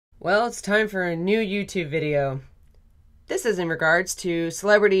Well, it's time for a new YouTube video. This is in regards to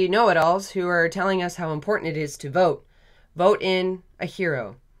celebrity know-it-alls who are telling us how important it is to vote. Vote in a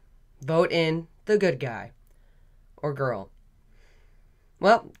hero. Vote in the good guy. Or girl.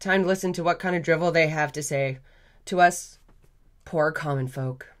 Well, time to listen to what kind of drivel they have to say to us poor common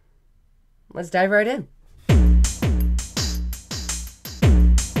folk. Let's dive right in.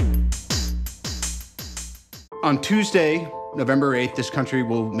 On Tuesday, November 8th, this country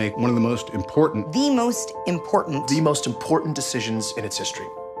will make one of the most important decisions in its history.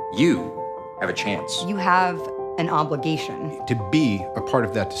 You have a chance. You have an obligation to be a part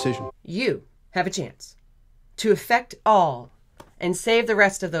of that decision. You have a chance to affect all and save the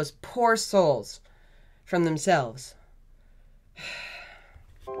rest of those poor souls from themselves.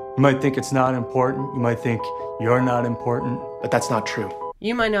 You might think it's not important. You might think you're not important. But that's not true.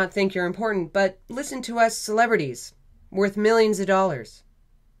 You might not think you're important, but listen to us celebrities, worth millions of dollars.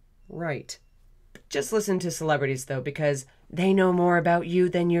 Right. Just listen to celebrities, though, because they know more about you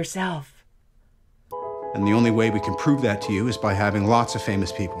than yourself. And the only way we can prove that to you is by having lots of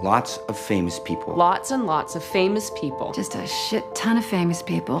famous people. Lots of famous people. Lots and lots of famous people. just a shit ton of famous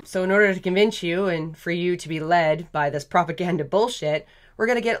people. So in order to convince you and for you to be led by this propaganda bullshit, we're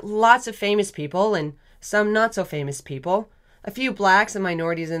going to get lots of famous people and some not so famous people. A few blacks and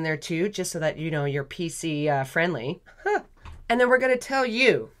minorities in there too, just so that you know you're PC friendly. And then we're going to tell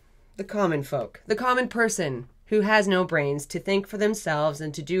you, the common folk, the common person who has no brains, to think for themselves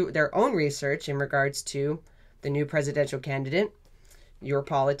and to do their own research in regards to the new presidential candidate, your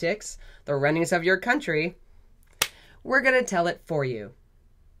politics, the runnings of your country. We're going to tell it for you.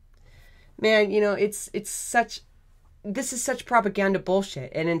 Man, you know, this is such propaganda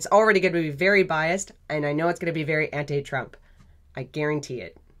bullshit, and it's already going to be very biased, and I know it's going to be very anti-Trump. I guarantee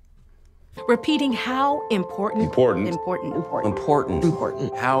it. Repeating how important. Important.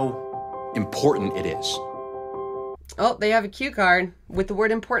 How important it is. Oh, they have a cue card with the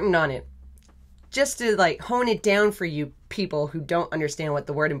word important on it. Just to, hone it down for you people who don't understand what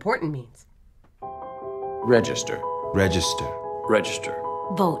the word important means. Register. Register. Register.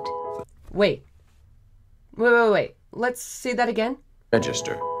 Vote. Wait. Let's see that again.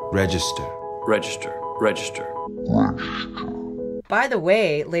 Register. Register. Register. Register. By the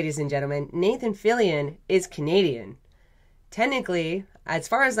way, ladies and gentlemen, Nathan Fillion is Canadian. Technically, as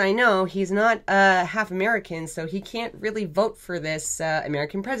far as I know, he's not half American, so he can't really vote for this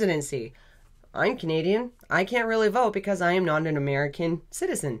American presidency. I'm Canadian. I can't really vote because I am not an American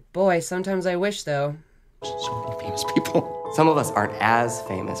citizen. Boy, sometimes I wish, though. So many famous people. Some of us aren't as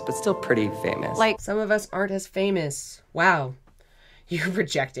famous, but still pretty famous. Some of us aren't as famous. Wow. You're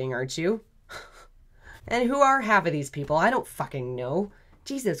projecting, aren't you? And who are half of these people? I don't fucking know.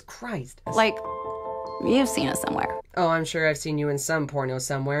 Jesus Christ. You've seen us somewhere. Oh, I'm sure I've seen you in some porno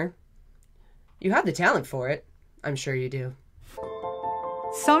somewhere. You have the talent for it. I'm sure you do.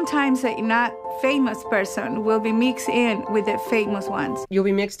 Sometimes a not famous person will be mixed in with the famous ones. You'll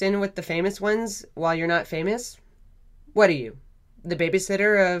be mixed in with the famous ones while you're not famous? What are you? The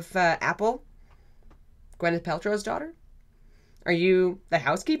babysitter of Apple? Gwyneth Paltrow's daughter? Are you the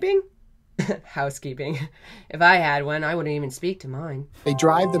housekeeping? Housekeeping. If I had one, I wouldn't even speak to mine. They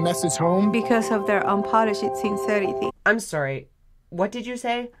drive the message home Because of their unpolished sincerity. I'm sorry. What did you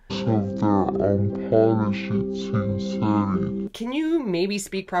say? Can you maybe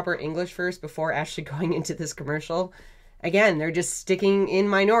speak proper English first before actually going into this commercial? Again, they're just sticking in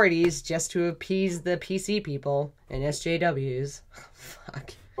minorities just to appease the PC people and SJWs.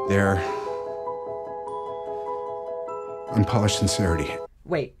 Fuck. Their unpolished sincerity.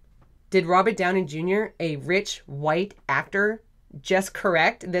 Wait. Did Robert Downey Jr., a rich white actor, just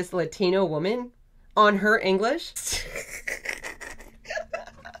correct this Latino woman on her English?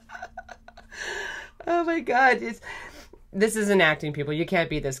 Oh my God. This isn't acting, people. You can't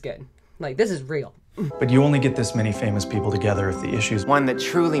be this good. This is real. But you only get this many famous people together if the issue's One that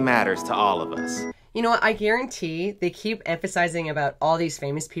truly matters to all of us. You know what? I guarantee they keep emphasizing about all these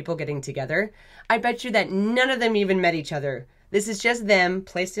famous people getting together. I bet you that none of them even met each other. This is just them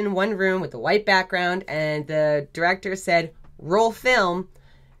placed in one room with a white background, and the director said, roll film,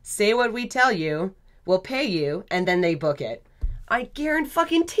 say what we tell you, we'll pay you, and then they book it. I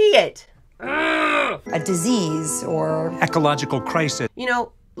guarantee it. A disease or ecological crisis. You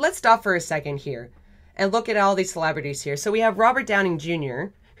know, let's stop for a second here and look at all these celebrities here. So we have Robert Downey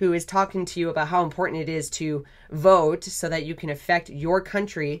Jr., who is talking to you about how important it is to vote so that you can affect your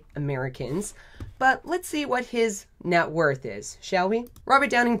country, Americans. But let's see what his net worth is, shall we? Robert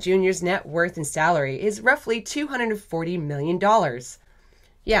Downey Jr.'s net worth and salary is roughly $240 million.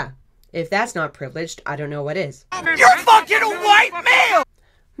 Yeah, if that's not privileged, I don't know what is. You're fucking a white male!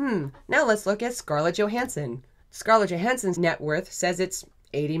 Now let's look at Scarlett Johansson. Scarlett Johansson's net worth says it's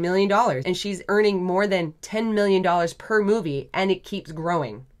 $80 million, and she's earning more than $10 million per movie, and it keeps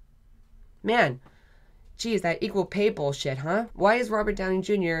growing. Man, geez, that equal pay bullshit, huh? Why is Robert Downey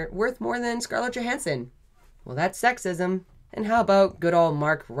Jr. worth more than Scarlett Johansson? Well, that's sexism. And how about good old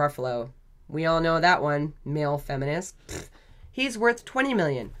Mark Ruffalo? We all know that one, male feminist. Pfft, he's worth $20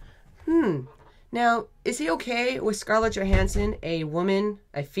 million. Now, is he okay with Scarlett Johansson, a woman,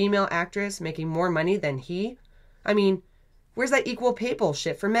 a female actress, making more money than he? I mean, where's that equal pay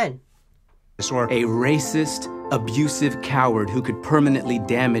bullshit for men? A racist, abusive coward who could permanently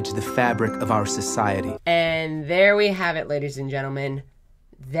damage the fabric of our society. And there we have it, ladies and gentlemen.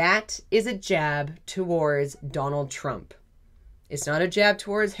 That is a jab towards Donald Trump. It's not a jab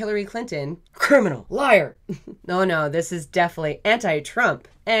towards Hillary Clinton. Criminal, liar. No, this is definitely anti-Trump.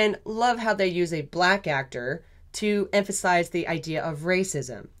 And love how they use a black actor to emphasize the idea of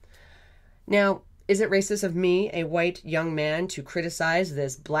racism. Now, is it racist of me, a white young man, to criticize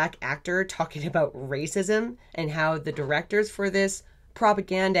this black actor talking about racism and how the directors for this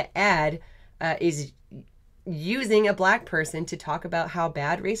propaganda ad is using a black person to talk about how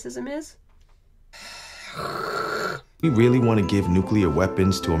bad racism is? We really want to give nuclear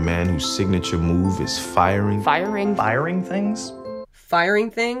weapons to a man whose signature move is firing? Firing things?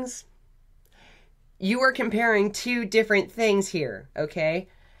 Firing things? You are comparing two different things here, okay?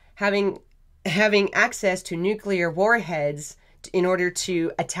 Having access to nuclear warheads in order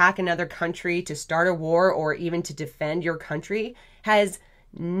to attack another country, to start a war, or even to defend your country has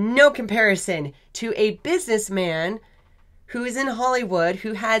no comparison to a businessman who is in Hollywood,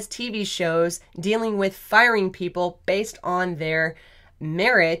 who has TV shows dealing with firing people based on their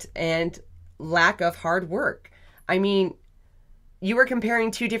merit and lack of hard work. I mean, you are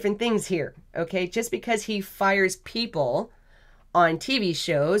comparing two different things here, okay? Just because he fires people on TV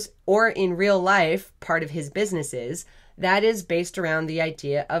shows or in real life, part of his businesses, that is based around the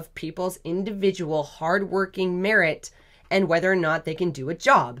idea of people's individual hardworking merit and whether or not they can do a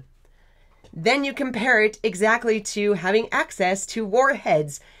job. Then you compare it exactly to having access to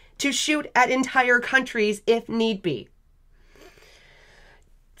warheads to shoot at entire countries if need be.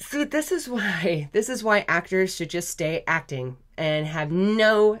 See, this is why actors should just stay acting and have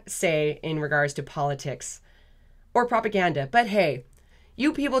no say in regards to politics or propaganda. But hey,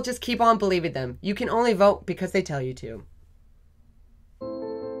 you people just keep on believing them. You can only vote because they tell you to.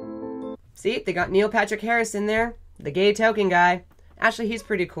 See, they got Neil Patrick Harris in there, the gay token guy. Actually, he's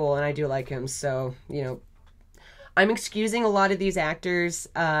pretty cool, and I do like him, so, you know, I'm excusing a lot of these actors'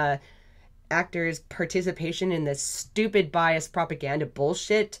 participation in this stupid biased propaganda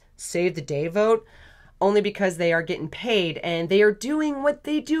bullshit, save the day vote, only because they are getting paid, and they are doing what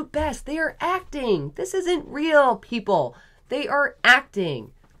they do best. They are acting. This isn't real, people. They are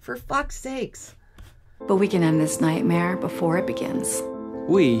acting, for fuck's sakes. But we can end this nightmare before it begins.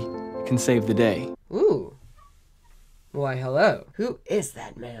 We can save the day. Ooh. Why, hello. Who is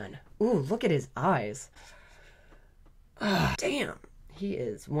that man? Ooh, look at his eyes. Ah, damn. He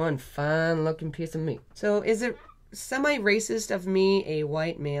is one fine-looking piece of meat. So is it semi-racist of me, a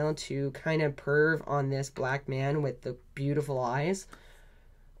white male, to kind of perv on this black man with the beautiful eyes?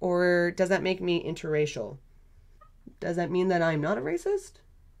 Or does that make me interracial? Does that mean that I'm not a racist?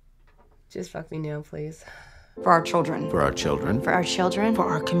 Just fuck me now, please. For our children. For our children. For our children. For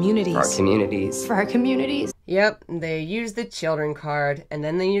our communities. For our communities. For our communities. Yep, they use the children card, and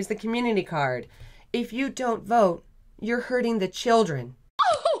then they use the community card. If you don't vote, you're hurting the children.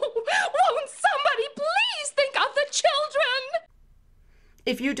 Oh, won't somebody please think of the children?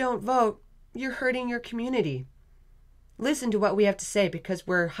 If you don't vote, you're hurting your community. Listen to what we have to say, because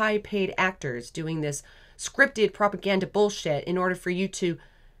we're high-paid actors doing this scripted propaganda bullshit in order for you to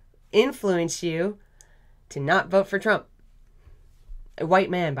influence you to not vote for Trump. A white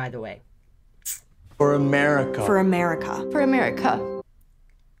man, by the way. For America. For America. For America.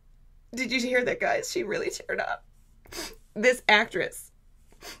 Did you hear that, guys? She really teared up. This actress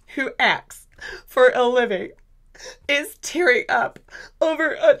who acts for a living is tearing up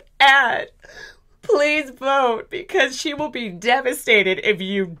over an ad. Please vote, because she will be devastated if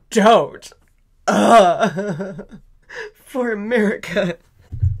you don't. For America.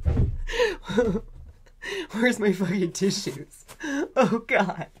 Where's my fucking tissues? Oh,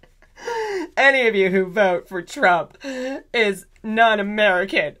 God. Any of you who vote for Trump is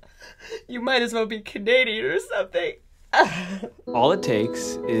non-American. You might as well be Canadian or something. All it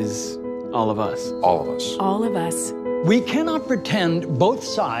takes is all of us. All of us. All of us. We cannot pretend both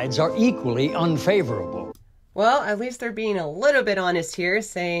sides are equally unfavorable. Well, at least they're being a little bit honest here,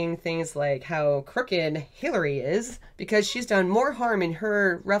 saying things like how crooked Hillary is, because she's done more harm in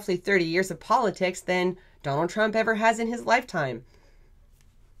her roughly 30 years of politics than Donald Trump ever has in his lifetime.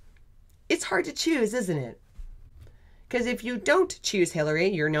 It's hard to choose, isn't it? Because if you don't choose Hillary,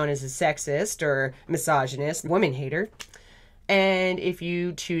 you're known as a sexist or misogynist, woman hater. And if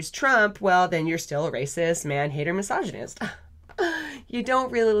you choose Trump, well, then you're still a racist, man hater, misogynist. You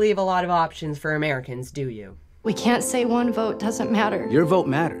don't really leave a lot of options for Americans, do you? We can't say one vote doesn't matter. Your vote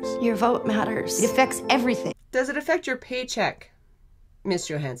matters. Your vote matters. It affects everything. Does it affect your paycheck, Miss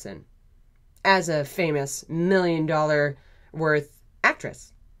Johansson, as a famous $1 million worth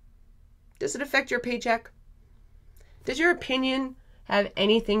actress? Does it affect your paycheck? Does your opinion have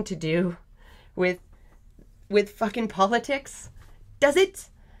anything to do with fucking politics? Does it?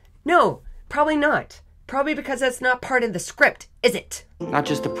 No, probably not. Probably because that's not part of the script, is it? Not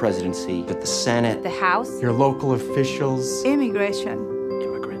just the presidency, but the Senate. The House. Your local officials. Immigration.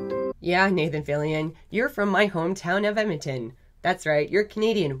 Immigrant. Yeah, Nathan Fillion, you're from my hometown of Edmonton. That's right, you're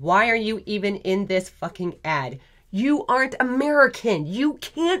Canadian. Why are you even in this fucking ad? You aren't American. You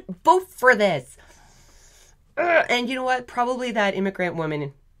can't vote for this. And you know what? Probably that immigrant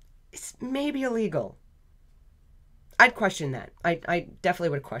woman is maybe illegal. I'd question that. I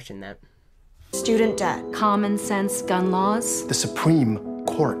definitely would question that. Student debt. Common sense gun laws. The Supreme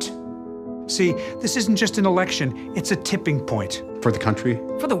Court. See, this isn't just an election, it's a tipping point. For the country.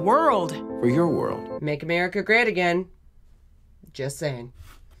 For the world. For your world. Make America great again. Just saying.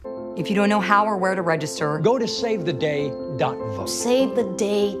 If you don't know how or where to register, Go to savetheday.vote.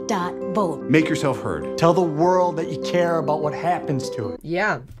 savetheday.vote. Make yourself heard. Tell the world that you care about what happens to it.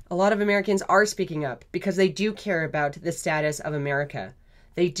 Yeah, a lot of Americans are speaking up because they do care about the status of America.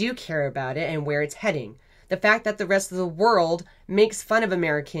 They do care about it and where it's heading. The fact that the rest of the world makes fun of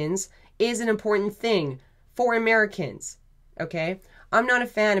Americans is an important thing for Americans, okay? I'm not a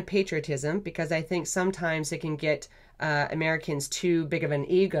fan of patriotism because I think sometimes it can get Americans too big of an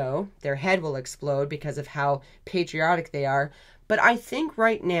ego. Their head will explode because of how patriotic they are. But I think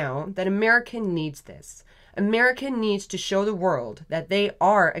right now that America needs this. America needs to show the world that they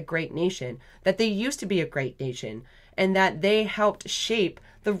are a great nation, that they used to be a great nation, and that they helped shape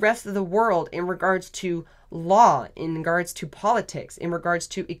the rest of the world in regards to law, in regards to politics, in regards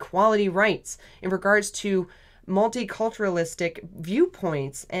to equality rights, in regards to multiculturalistic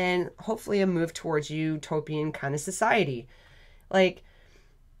viewpoints, and hopefully a move towards utopian kind of society. Like,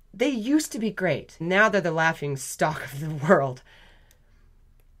 they used to be great. Now they're the laughing stock of the world.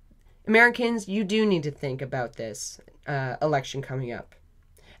 Americans, you do need to think about this election coming up.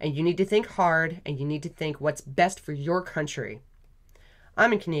 And you need to think hard, and you need to think what's best for your country.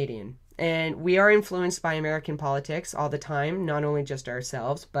 I'm a Canadian, and we are influenced by American politics all the time, not only just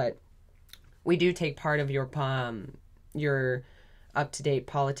ourselves, but we do take part of your up-to-date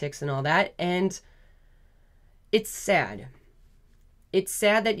politics and all that, and it's sad. It's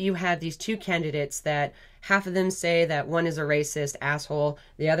sad that you have these two candidates that half of them say that one is a racist asshole,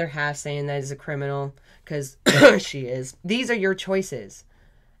 the other half saying that is a criminal, because she is. These are your choices.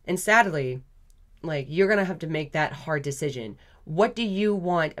 And sadly, like, you're going to have to make that hard decision. What do you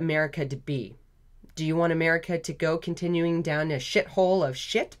want America to be? Do you want America to go continuing down a shithole of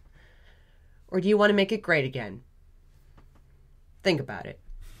shit? Or do you want to make it great again? Think about it.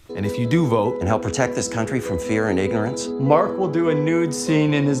 And if you do vote, and help protect this country from fear and ignorance. Mark will do a nude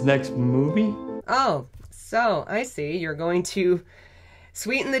scene in his next movie? Oh, so I see. You're going to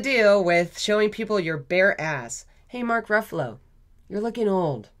sweeten the deal with showing people your bare ass. Hey, Mark Ruffalo, you're looking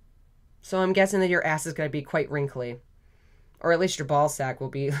old. So I'm guessing that your ass is going to be quite wrinkly. Or at least your ball sack will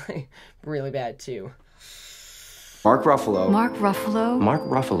be like, really bad too. Mark Ruffalo. Mark Ruffalo? Mark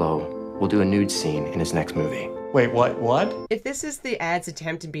Ruffalo will do a nude scene in his next movie. Wait, what? If this is the ad's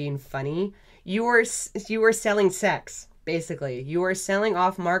attempt at being funny, you are selling sex, basically. You are selling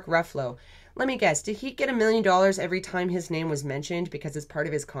off Mark Ruffalo. Let me guess, did he get $1 million every time his name was mentioned because it's part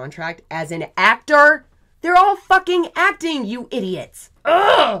of his contract as an actor? They're all fucking acting, you idiots.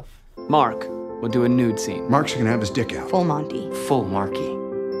 Ugh! Mark will do a nude scene. Mark's gonna have his dick out. Full Monty. Full Marky.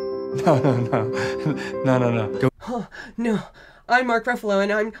 No. Go. Oh, no. I'm Mark Ruffalo,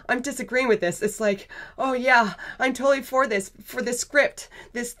 and I'm disagreeing with this. It's like, oh yeah, I'm totally for this script,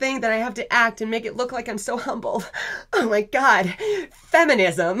 this thing that I have to act and make it look like I'm so humbled. Oh my God,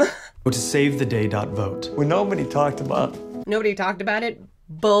 feminism. Go to savetheday.vote. When nobody talked about. Nobody talked about it?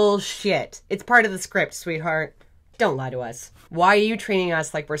 Bullshit. It's part of the script, sweetheart. Don't lie to us. Why are you treating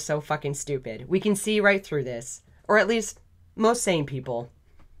us like we're so fucking stupid? We can see right through this. Or at least, most sane people.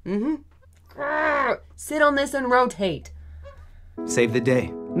 Sit on this and rotate. Save the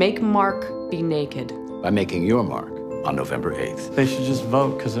day. Make Mark be naked. by making your mark on November 8th. They should just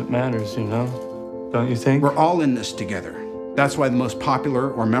vote because it matters, you know? Don't you think? We're all in this together. That's why the most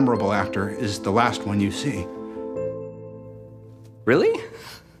popular or memorable actor is the last one you see. Really?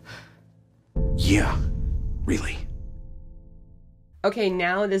 Yeah, really. Okay,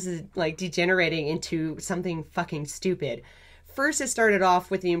 now this is like degenerating into something fucking stupid. First, it started off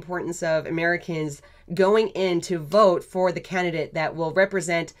with the importance of Americans going in to vote for the candidate that will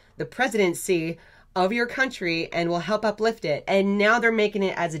represent the presidency of your country and will help uplift it. And now they're making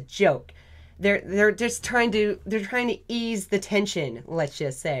it as a joke. They're just trying to ease the tension, let's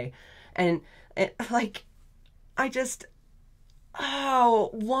just say. And like, I just,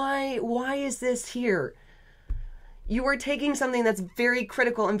 why is this here? You are taking something that's very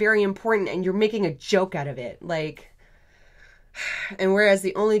critical and very important and you're making a joke out of it. Like, and whereas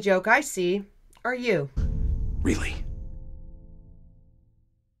the only joke I see are you. Really?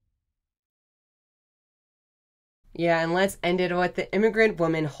 Yeah, and let's end it with the immigrant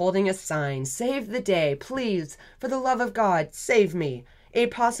woman holding a sign. Save the day, please. For the love of God, save me. A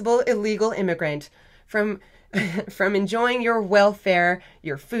possible illegal immigrant from enjoying your welfare,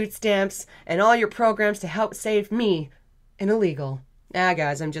 your food stamps, and all your programs to help save me, an illegal.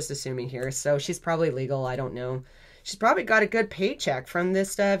 Guys, I'm just assuming here, so she's probably legal, I don't know. She's probably got a good paycheck from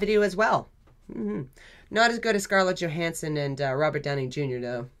this video as well. Not as good as Scarlett Johansson and Robert Downey Jr.,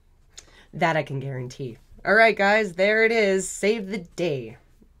 though. That I can guarantee. All right, guys, there it is. Save the day.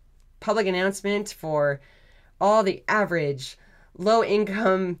 Public announcement for all the average,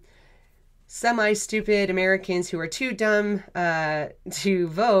 low-income, semi-stupid Americans who are too dumb to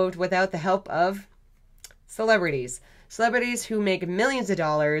vote without the help of celebrities. Celebrities who make millions of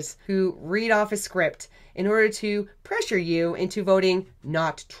dollars, who read off a script in order to pressure you into voting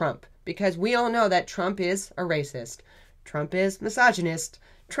not Trump. Because we all know that Trump is a racist. Trump is misogynist.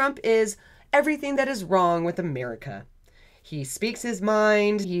 Trump is everything that is wrong with America. He speaks his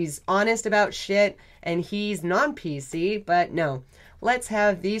mind, he's honest about shit, and he's non-PC, but no. Let's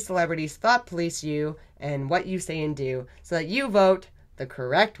have these celebrities thought police you and what you say and do so that you vote the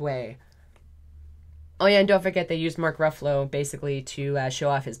correct way. Oh yeah, and don't forget they used Mark Ruffalo basically to show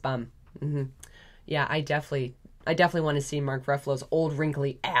off his bum. Yeah, I definitely want to see Mark Ruffalo's old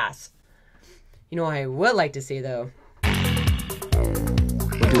wrinkly ass. You know what I would like to see though?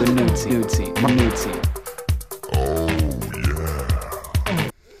 We'll do a nude scene.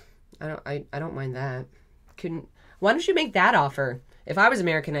 I don't mind that. Why don't you make that offer? If I was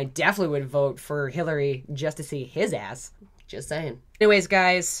American, I definitely would vote for Hillary just to see his ass. Just saying. Anyways,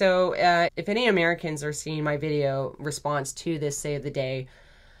 guys, so if any Americans are seeing my video response to this Save the Day,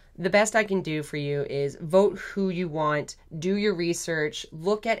 the best I can do for you is vote who you want, do your research,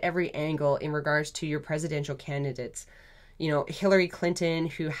 look at every angle in regards to your presidential candidates. You know, Hillary Clinton,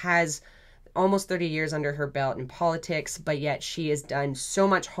 who has almost 30 years under her belt in politics, but yet she has done so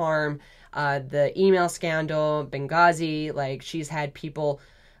much harm. The email scandal, Benghazi, like she's had people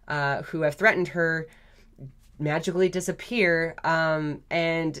who have threatened her magically disappear.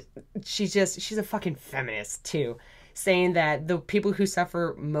 And she's a fucking feminist too, saying that the people who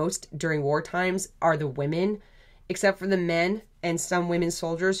suffer most during war times are the women, except for the men and some women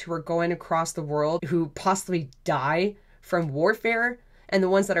soldiers who are going across the world who possibly die from warfare. And the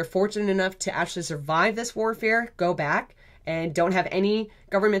ones that are fortunate enough to actually survive this warfare go back and don't have any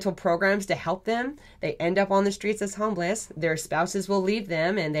governmental programs to help them. They end up on the streets as homeless. Their spouses will leave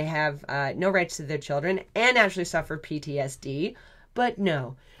them and they have no rights to their children and actually suffer PTSD. But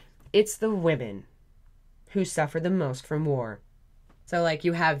no, it's the women who suffer the most from war. So like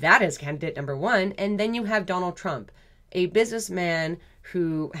you have that as candidate number one, and then you have Donald Trump, a businessman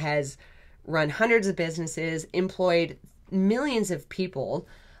who has run hundreds of businesses, employed millions of people,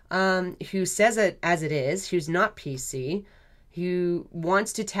 who says it as it is, who's not PC, who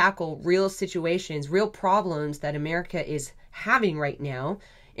wants to tackle real situations, real problems that America is having right now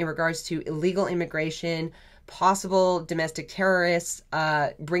in regards to illegal immigration, possible domestic terrorists,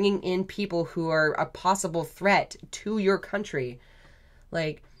 bringing in people who are a possible threat to your country.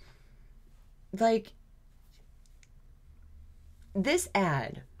 Like this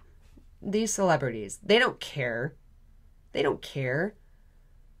ad, these celebrities, they don't care. They don't care.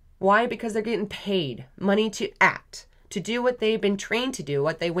 Why? Because they're getting paid money to act, to do what they've been trained to do,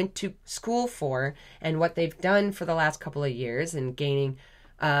 what they went to school for, and what they've done for the last couple of years and gaining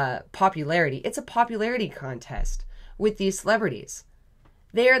popularity. It's a popularity contest with these celebrities.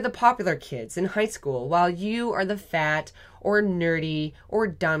 They are the popular kids in high school, while you are the fat or nerdy or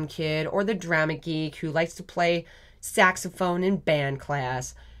dumb kid or the drama geek who likes to play saxophone in band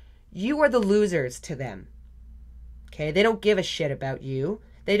class. You are the losers to them. Okay, they don't give a shit about you.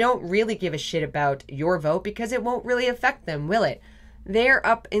 They don't really give a shit about your vote because it won't really affect them, will it? They're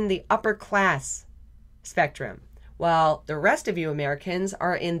up in the upper class spectrum, while the rest of you Americans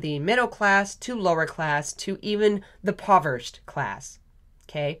are in the middle class to lower class to even the impoverished class.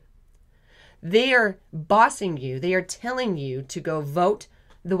 Okay? They are bossing you. They are telling you to go vote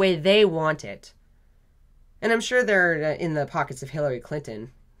the way they want it. And I'm sure they're in the pockets of Hillary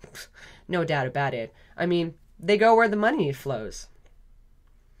Clinton. No doubt about it. I mean, they go where the money flows.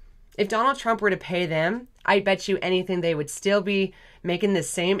 If Donald Trump were to pay them, I bet you anything they would still be making the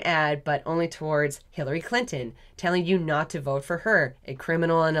same ad, but only towards Hillary Clinton, telling you not to vote for her, a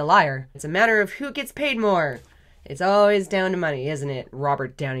criminal and a liar. It's a matter of who gets paid more. It's always down to money, isn't it,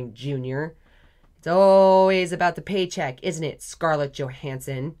 Robert Downing Jr.? It's always about the paycheck, isn't it, Scarlett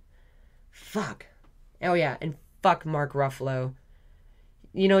Johansson? Fuck. Oh yeah, and fuck Mark Ruffalo.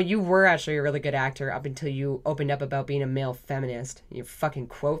 You know, you were actually a really good actor up until you opened up about being a male feminist. Your fucking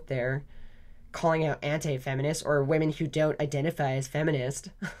quote there, calling out anti-feminists or women who don't identify as feminist.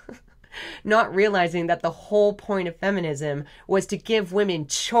 Not realizing that the whole point of feminism was to give women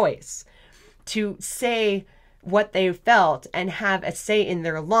choice, to say what they felt and have a say in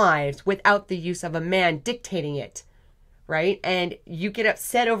their lives without the use of a man dictating it. Right? And you get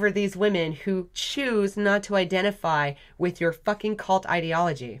upset over these women who choose not to identify with your fucking cult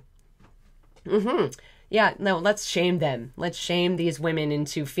ideology. Yeah, no, let's shame them. Let's shame these women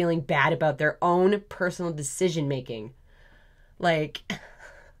into feeling bad about their own personal decision making. Like,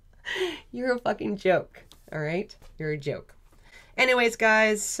 you're a fucking joke. All right? You're a joke. Anyways,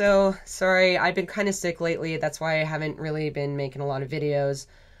 guys, so sorry. I've been kind of sick lately. That's why I haven't really been making a lot of videos.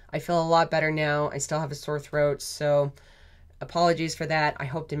 I feel a lot better now. I still have a sore throat, so apologies for that. I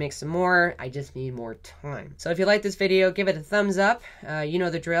hope to make some more. I just need more time. So if you like this video, give it a thumbs up. You know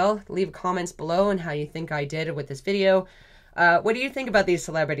the drill. Leave comments below on how you think I did with this video. What do you think about these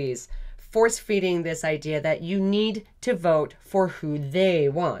celebrities force-feeding this idea that you need to vote for who they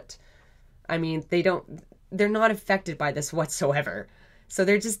want? I mean, they're not affected by this whatsoever. So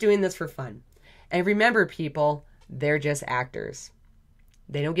they're just doing this for fun. And remember, people, they're just actors.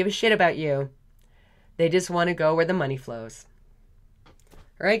 They don't give a shit about you. They just want to go where the money flows.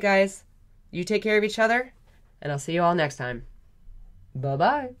 All right, guys, you take care of each other, and I'll see you all next time.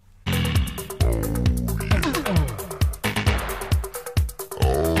 Bye-bye.